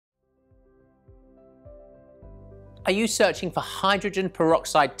Are you searching for hydrogen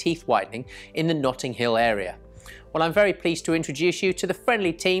peroxide teeth whitening in the Notting Hill area? Well, I'm very pleased to introduce you to the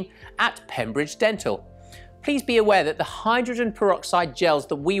friendly team at Pembridge Dental. Please be aware that the hydrogen peroxide gels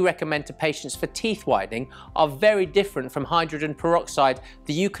that we recommend to patients for teeth whitening are very different from hydrogen peroxide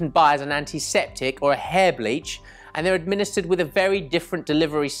that you can buy as an antiseptic or a hair bleach, and they're administered with a very different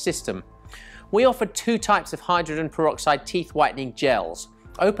delivery system. We offer two types of hydrogen peroxide teeth whitening gels: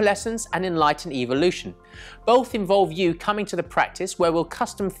 Opalescence and Enlighten Evolution. Both involve you coming to the practice where we'll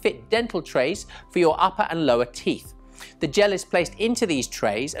custom fit dental trays for your upper and lower teeth. The gel is placed into these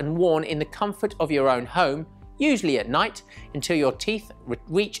trays and worn in the comfort of your own home, usually at night, until your teeth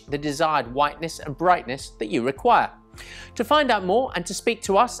reach the desired whiteness and brightness that you require. To find out more and to speak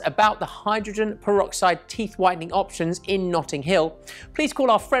to us about the hydrogen peroxide teeth whitening options in Notting Hill, please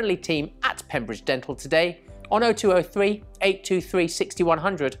call our friendly team at Pembridge Dental today on 0203 823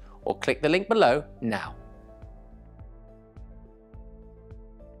 6100 or click the link below now.